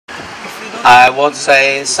I would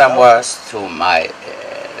say some words to my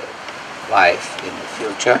wife in the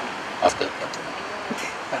future. After.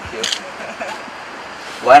 Thank you.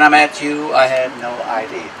 When I met you, I had no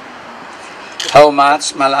idea how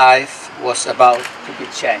much my life was about to be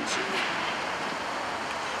changing.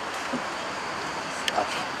 But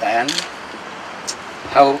then,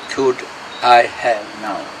 how could I have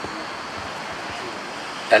known?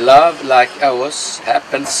 A love like ours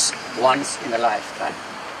happens once in a lifetime.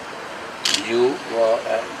 You were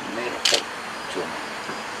a miracle to me.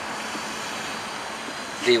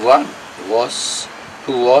 The one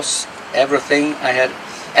who was everything I had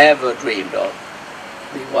ever dreamed of.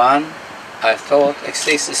 The one I thought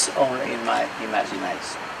existed only in my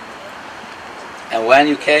imagination. And when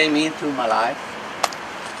you came into my life,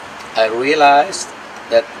 I realized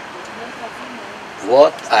that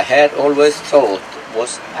what I had always thought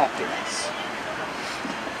was happiness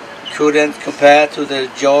couldn't compare to the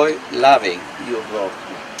joy loving you brought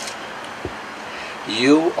me.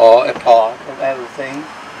 You are a part of everything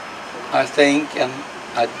I think and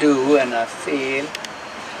I do and I feel,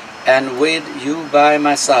 and with you by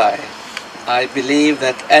my side, I believe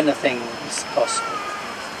that anything is possible.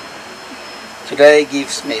 Today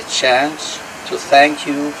gives me a chance to thank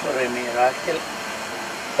you for a miracle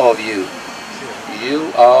of you.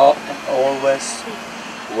 You are and always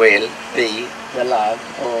will be the love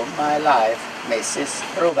of my life, Mrs.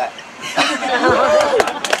 Robert.